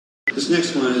This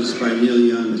next one is by Neil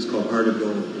Young. It's called Heart of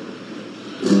Gold.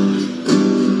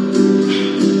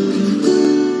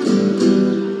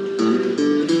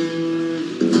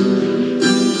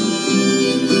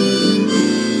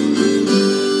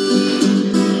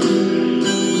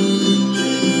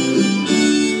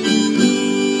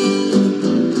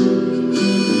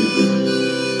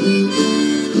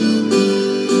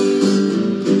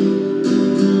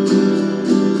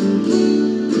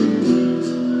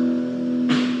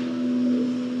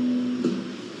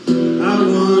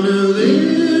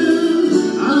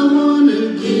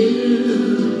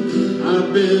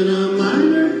 I've been a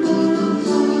miner for a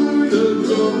heart of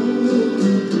gold.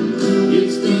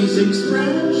 It's these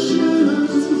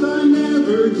expressions I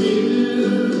never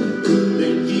give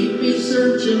that keep me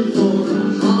searching for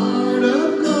a heart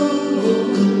of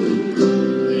gold.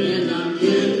 And I'm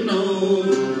getting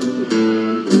old.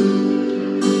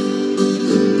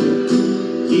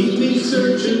 Keep me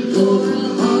searching for a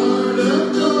heart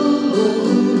of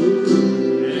gold.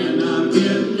 And I'm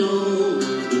getting old.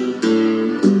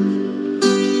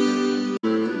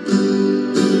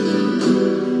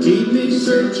 Keep me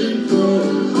searching for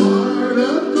a heart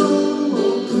of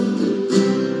gold,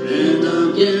 and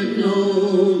I'm getting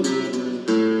old.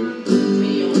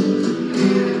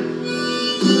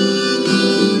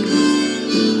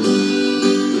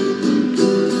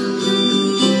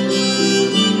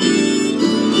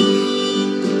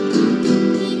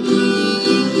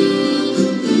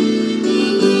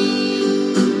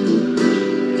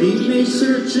 Keep me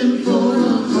searching for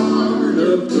a heart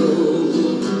of gold.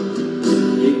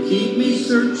 Keep me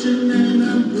searching and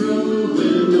I'm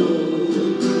growing old.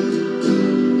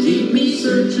 Keep me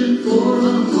searching for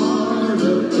a heart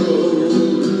of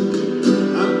gold.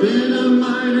 I've been a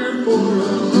miner for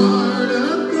a heart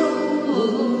of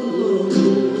gold.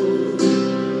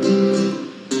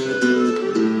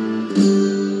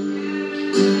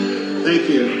 Thank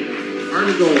you. Heart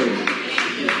of Gold.